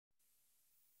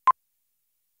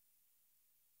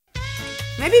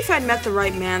Maybe if I'd met the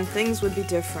right man, things would be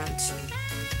different.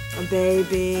 A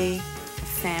baby, a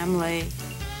family,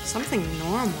 something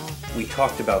normal. We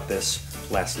talked about this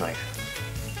last night.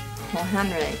 Well,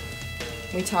 Henry,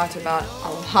 we talked about a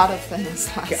lot of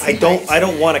things last I night.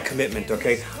 don't want a commitment,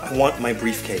 okay? I want my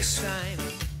briefcase.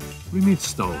 We mean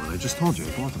stolen. I just told you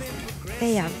I bought them for you.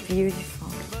 They are beautiful.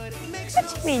 What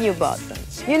do you mean you bought them?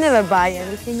 You never buy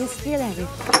anything, you steal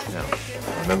everything. Now,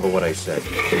 remember what I said.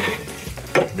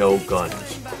 No guns.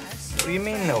 What do you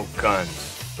mean, no guns?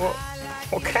 Well,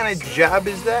 what kind of job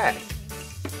is that?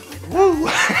 Woo!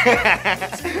 I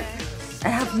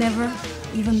have never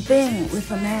even been with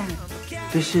a man.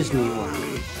 This is New York.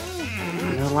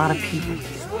 There are a lot of people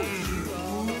here.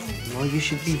 Well, you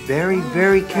should be very,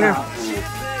 very careful.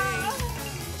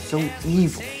 So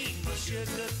evil.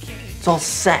 It's all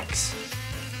sex.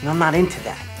 And I'm not into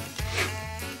that.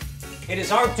 It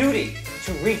is our duty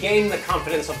to regain the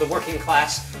confidence of the working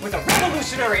class with a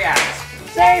revolutionary act.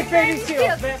 Save baby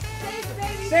seals, man!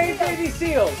 Save baby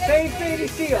seals! Save baby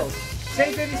seals!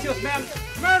 Save baby seals, ma'am!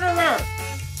 Murderer!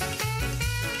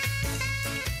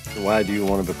 So why do you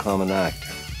want to become an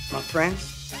actor? My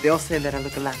friends, they all say that I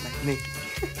look a lot like Mickey.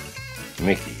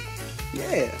 Mickey?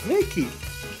 Yeah, Mickey.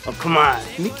 Oh, come on.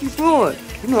 Mickey Rourke,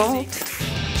 you know.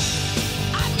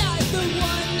 I'm not the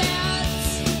one that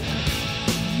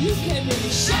you can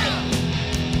really shake.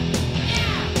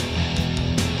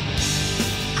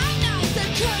 I'm not the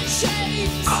current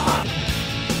shapes.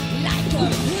 Like a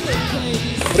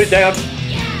hurricane. Put it down.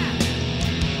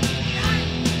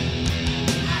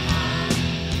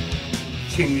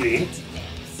 Ching-Li.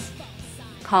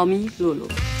 Call me Lulu.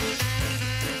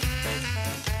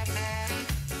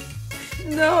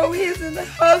 No, he's in the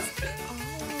hospital.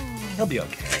 He'll be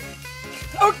okay.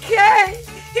 Okay,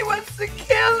 he wants to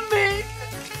kill me.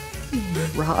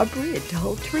 Robbery,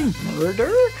 adultery,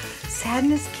 murder,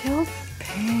 sadness killed,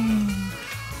 pain.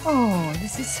 Oh,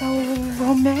 this is so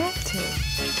romantic.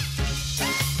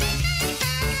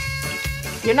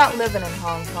 You're not living in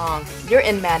Hong Kong. You're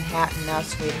in Manhattan now,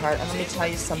 sweetheart. And let me tell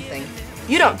you something.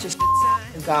 You don't just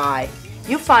a guy.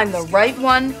 You find the right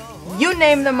one, you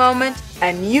name the moment,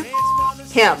 and you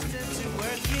him.